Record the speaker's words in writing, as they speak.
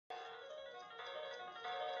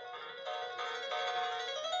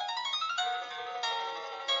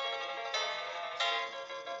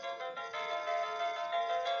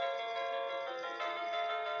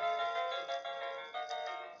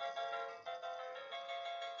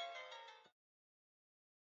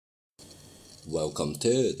Welcome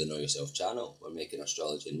to the Know Yourself channel. We're making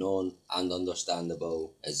astrology known and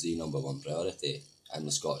understandable as the #1 priority. I'm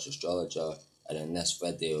the Scottish astrologer, and in this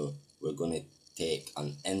video we're going to take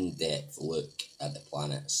an in-depth look at the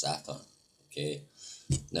planet Saturn. Okay,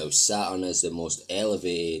 now Saturn is the most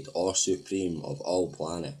elevated or supreme of all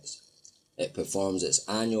planets. It performs its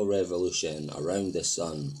annual revolution around the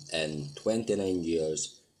Sun in 29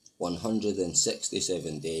 years,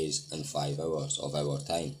 167 days and 5 hours of our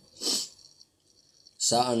time.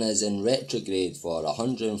 Saturn is in retrograde for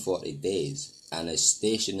 140 days and is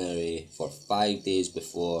stationary for 5 days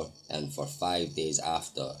before and for 5 days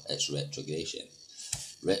after its retrogradation.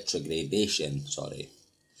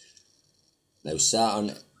 Now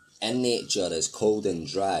Saturn in nature is cold and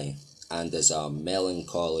dry and is a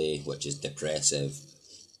melancholy, which is depressive,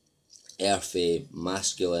 earthy,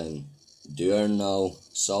 masculine, diurnal,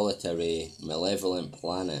 solitary, malevolent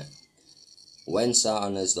planet. When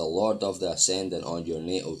Saturn is the lord of the ascendant on your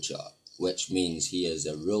natal chart, which means he is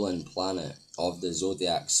the ruling planet of the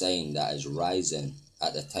zodiac sign that is rising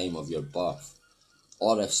at the time of your birth,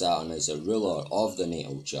 or if Saturn is the ruler of the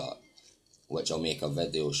natal chart, which I'll make a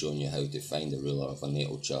video showing you how to find the ruler of a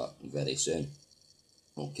natal chart very soon.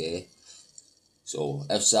 Okay, so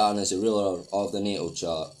if Saturn is the ruler of the natal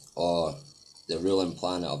chart or the ruling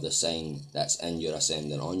planet of the sign that's in your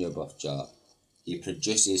ascendant on your birth chart, he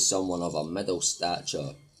produces someone of a middle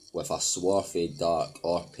stature with a swarthy, dark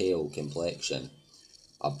or pale complexion,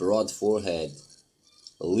 a broad forehead,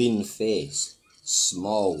 lean face,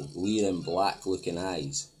 small, leering black looking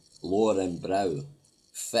eyes, lowering brow,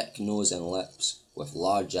 thick nose and lips with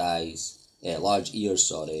large ears,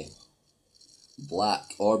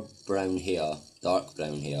 black or brown hair, dark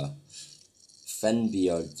brown hair, thin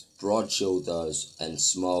beard, broad shoulders and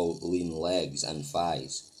small lean legs and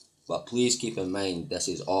thighs. But please keep in mind this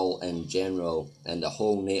is all in general and the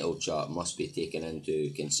whole natal chart must be taken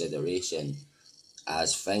into consideration,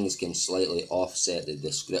 as things can slightly offset the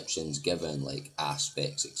descriptions given, like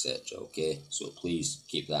aspects, etc. Okay, so please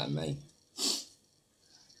keep that in mind.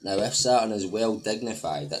 Now if Saturn is well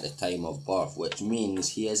dignified at the time of birth, which means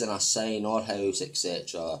he is in a sign or house,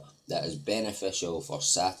 etc. that is beneficial for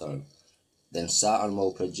Saturn, then Saturn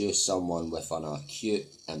will produce someone with an acute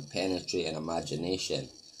and penetrating imagination.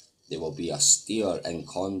 They will be austere in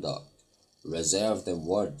conduct, reserved in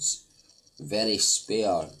words, very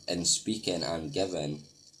spare in speaking and giving,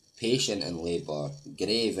 patient in labour,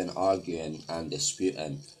 grave in arguing and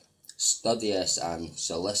disputing, studious and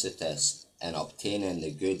solicitous in obtaining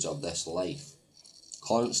the goods of this life,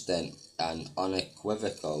 constant and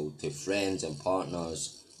unequivocal to friends and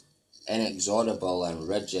partners, inexorable and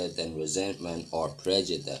rigid in resentment or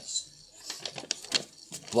prejudice.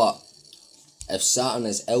 But if Saturn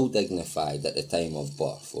is ill-dignified at the time of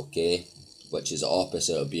birth, okay, which is the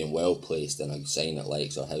opposite of being well-placed in a sign it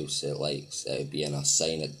likes or house it likes, it would be in a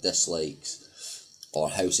sign it dislikes or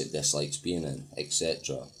house it dislikes being in,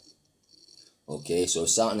 etc. Okay, so if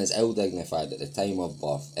Saturn is ill-dignified at the time of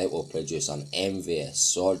birth, it will produce an envious,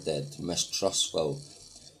 sordid, mistrustful,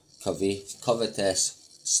 covetous,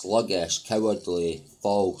 sluggish, cowardly,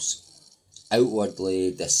 false,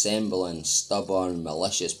 outwardly dissembling, stubborn,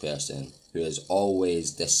 malicious person who is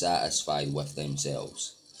always dissatisfied with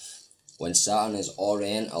themselves. When Saturn is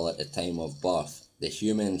oriental at the time of birth, the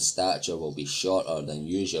human stature will be shorter than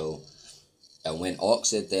usual, and when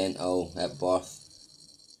occidental at birth,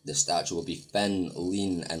 the stature will be thin,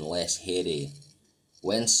 lean and less hairy.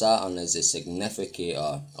 When Saturn is the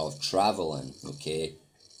significator of travelling, okay,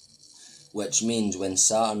 which means when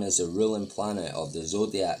Saturn is the ruling planet of the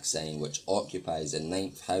zodiac sign which occupies the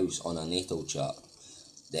 9th house on a natal chart,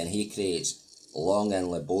 then he creates long and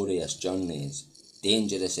laborious journeys,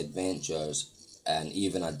 dangerous adventures, and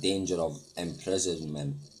even a danger of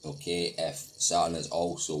imprisonment, okay, if Saturn is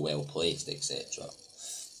also well placed, etc.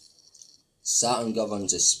 Saturn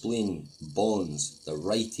governs the spleen, bones, the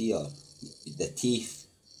right ear, the teeth,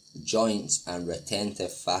 joints, and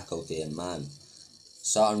retentive faculty in man.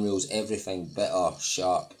 Saturn rules everything bitter,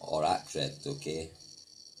 sharp, or acrid, okay?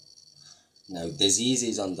 Now,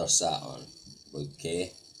 diseases under Saturn,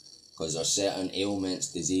 okay? Because there are certain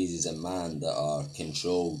ailments, diseases in man that are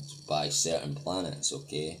controlled by certain planets,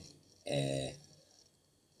 okay?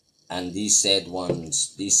 And these said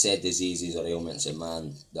diseases or ailments in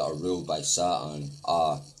man that are ruled by Saturn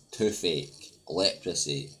are toothache,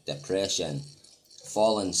 leprosy, depression,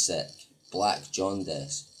 fallen sick, black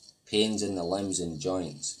jaundice, pains in the limbs and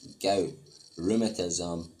joints, gout,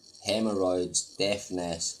 rheumatism, hemorrhoids,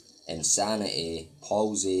 deafness, insanity,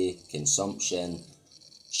 palsy, consumption,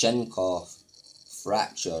 shin cough,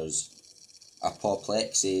 fractures,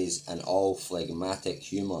 apoplexies, and all phlegmatic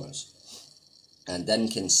humours. And in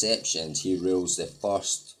conceptions, he rules the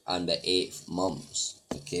 1st and the 8th months,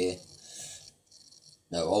 okay?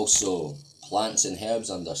 Now also, plants and herbs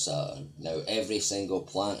under Saturn. Now every single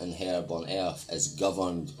plant and herb on Earth is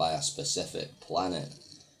governed by a specific planet,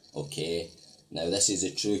 okay? Now this is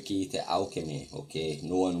a true key to alchemy, okay?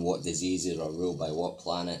 Knowing what diseases are ruled by what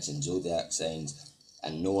planets and zodiac signs,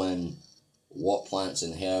 and knowing what plants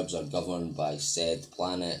and herbs are governed by said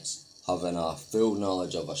planets, having a full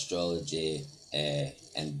knowledge of astrology,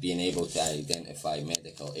 and being able to identify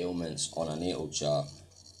medical ailments on a natal chart,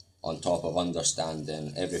 on top of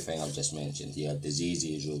understanding everything I've just mentioned here,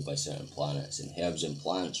 diseases ruled by certain planets and herbs and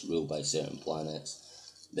plants ruled by certain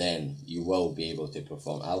planets, then you will be able to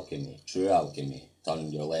perform alchemy, true alchemy,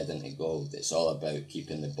 turn your lead into gold. It's all about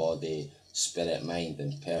keeping the body, spirit, mind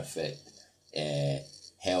in perfect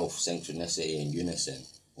health, synchronicity and unison,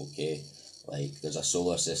 okay? Like, there's a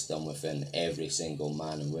solar system within every single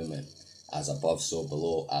man and woman, as above so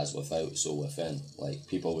below, as without so within. Like,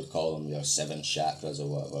 people would call them your 7 chakras or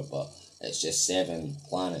whatever, but it's just 7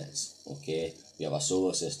 planets, okay? You have a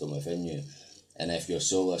solar system within you, and if your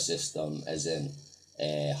solar system isn't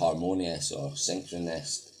harmonious or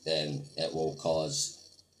synchronous, then it will cause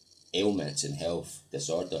ailments and health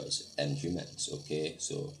disorders in humans, okay?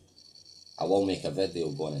 So I will make a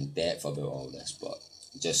video going in depth about all this, but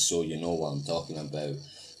just so you know what I'm talking about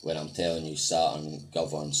when I'm telling you Saturn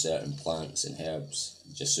governs certain plants and herbs,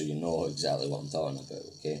 just so you know exactly what I'm talking about,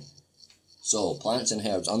 okay? So, plants and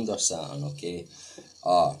herbs under Saturn, okay,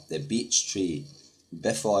 are the beech tree,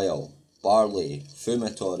 bifoil, barley,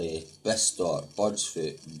 fumitory, bistork, bird's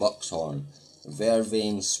foot, buckshorn,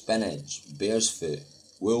 vervain, spinach, bear's foot,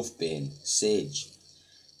 wolfbane, sage,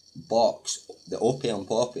 box, the opium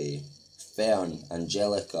poppy, fern,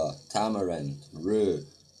 angelica, tamarind, rue,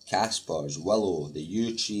 caspers, willow, the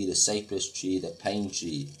yew tree, the cypress tree, the pine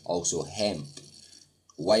tree, also hemp,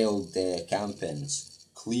 wild campins,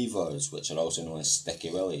 cleavers, which are also known as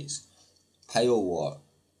sticky willies, pilewort,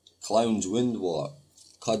 clown's woundwort,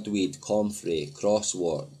 cudweed, comfrey,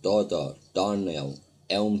 crosswort, dodder, darnel,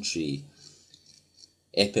 elm tree,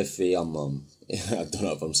 epiphyamum, I don't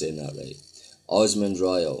know if I'm saying that right, Osmond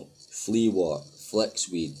Royal, fleawort,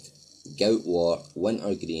 flicksweed, goutwort,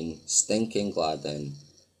 wintergreen, stinking gladden,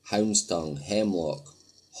 hound's tongue, hemlock,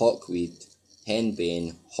 hawkweed,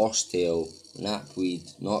 henbane, horsetail, knapweed,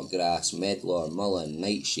 knotgrass, medlar, mullein,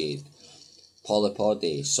 nightshade,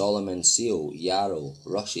 polypody, Solomon seal, yarrow,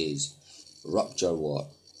 rushes, rupturewort,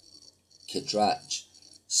 kitrach,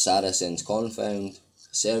 Saracen's confound,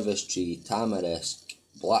 service tree, tamarisk,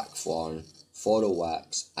 blackthorn,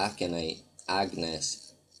 forrowax, aconite,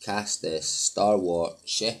 agnes, castus, starwort,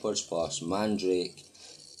 shepherd's purse, mandrake,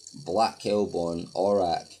 black hellebore,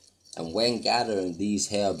 orac. And when gathering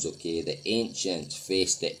these herbs, okay, the ancients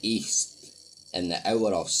faced the east in the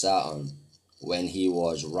hour of Saturn when he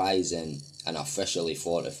was rising and officially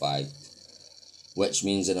fortified, which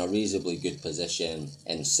means in a reasonably good position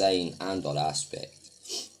in sign and or aspect.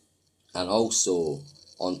 And also,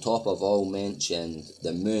 on top of all mentioned,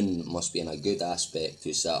 the moon must be in a good aspect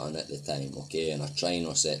to Saturn at the time, okay, in a trine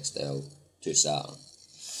or sextile to Saturn.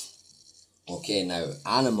 Okay, now,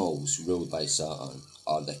 animals ruled by Saturn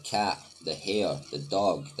are the cat, the hare, the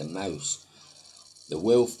dog, the mouse, the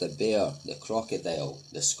wolf, the bear, the crocodile,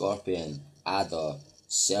 the scorpion, adder,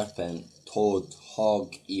 serpent, toad,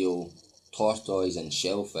 hog, eel, tortoise and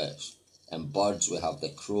shellfish. And birds, we have the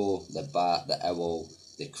crow, the bat, the owl,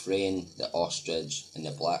 the crane, the ostrich and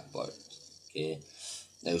the blackbird. Okay.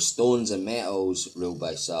 Now, stones and metals ruled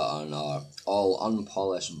by Saturn are all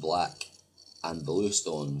unpolished black and blue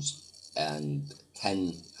stones, and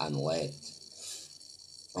tin and lead.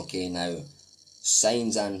 Okay, now,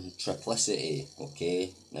 signs and triplicity,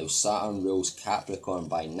 okay? Now, Saturn rules Capricorn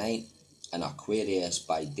by night and Aquarius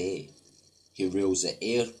by day. He rules the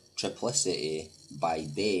air triplicity by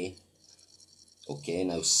day. Okay,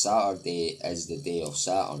 now Saturday is the day of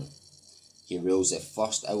Saturn. He rules the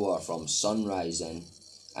first hour from sunrising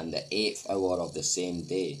and the 8th hour of the same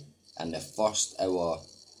day and the first hour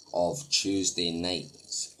of Tuesday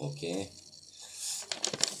nights, okay?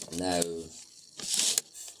 Now,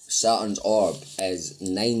 Saturn's orb is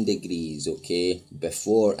 9 degrees, okay,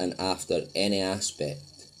 before and after any aspect,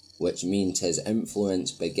 which means his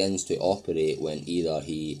influence begins to operate when either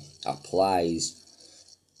he applies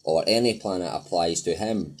or any planet applies to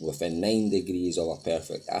him within 9 degrees of a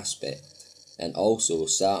perfect aspect. And also,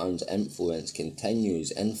 Saturn's influence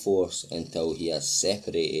continues in force until he has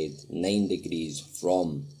separated 9 degrees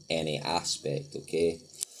from any aspect, okay?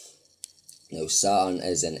 Now, Saturn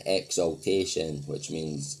is in exaltation, which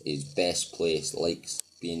means he's best placed, likes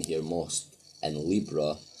being here most, in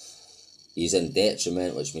Libra. He's in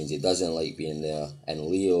detriment, which means he doesn't like being there, in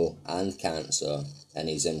Leo and Cancer, and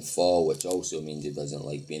he's in fall, which also means he doesn't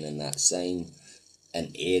like being in that sign,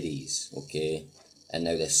 in Aries, okay? And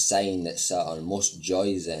now the sign that Saturn most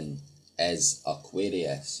joys in is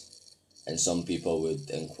Aquarius. And some people would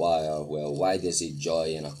inquire, well, why does he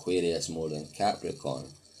joy in Aquarius more than Capricorn?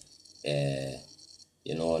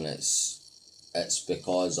 You know, and it's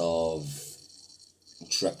because of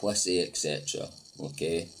triplicity, etc.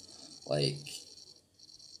 Okay, like,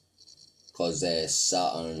 because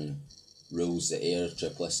Saturn rules the air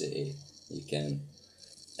triplicity,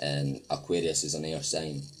 and Aquarius is an air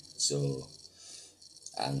sign, so,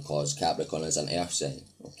 and cause Capricorn is an earth sign,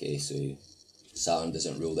 okay, so Saturn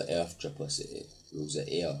doesn't rule the earth triplicity, it rules the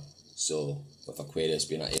air. So with Aquarius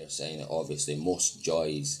being an air sign, it obviously most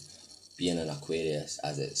joys being in Aquarius,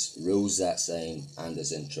 as it rules that sign and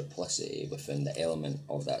is in triplicity within the element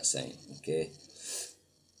of that sign, okay?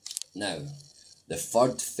 Now, the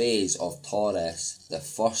third phase of Taurus, the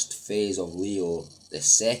first phase of Leo, the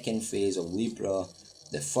second phase of Libra,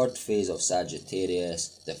 the third phase of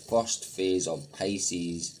Sagittarius, the first phase of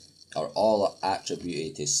Pisces are all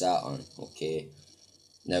attributed to Saturn, okay?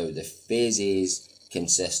 Now, the phases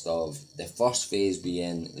consist of the first phase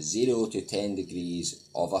being 0 to 10 degrees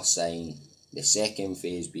of a sign, the second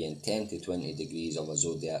phase being 10 to 20 degrees of a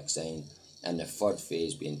zodiac sign, and the third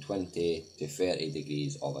phase being 20 to 30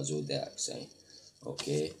 degrees of a zodiac sign.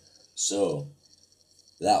 Okay, so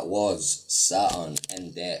that was Saturn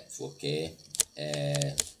in depth, okay?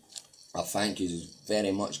 I thank you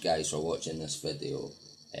very much, guys, for watching this video.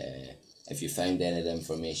 If you found any of the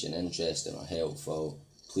information interesting or helpful,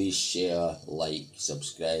 please share, like,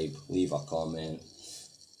 subscribe, leave a comment,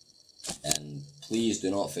 and please do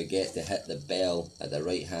not forget to hit the bell at the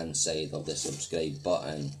right hand side of the subscribe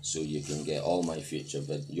button so you can get all my future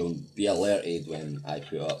videos. You'll be alerted when I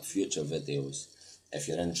put up future videos if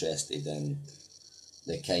you're interested in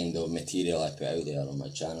the kind of material I put out there on my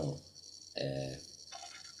channel.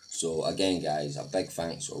 So again, guys, a big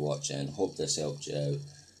thanks for watching. Hope this helped you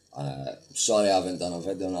out. Sorry I haven't done a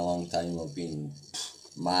video in a long time. I've been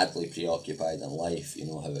madly preoccupied in life. You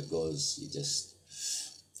know how it goes. You just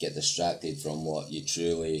get distracted from what you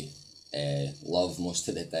truly love most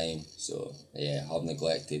of the time. So yeah, I've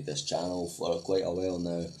neglected this channel for quite a while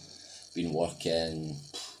now. Been working,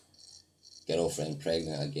 girlfriend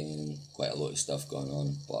pregnant again, quite a lot of stuff going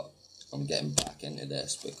on, but I'm getting back into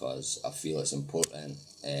this because I feel it's important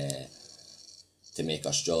to make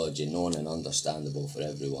astrology known and understandable for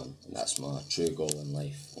everyone, and that's my true goal in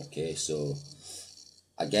life. Okay, so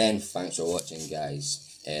again, thanks for watching,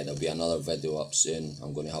 guys. There'll be another video up soon.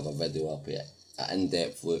 I'm going to have a video up here, an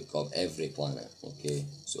in-depth look of every planet. Okay,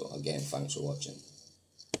 so again, thanks for watching.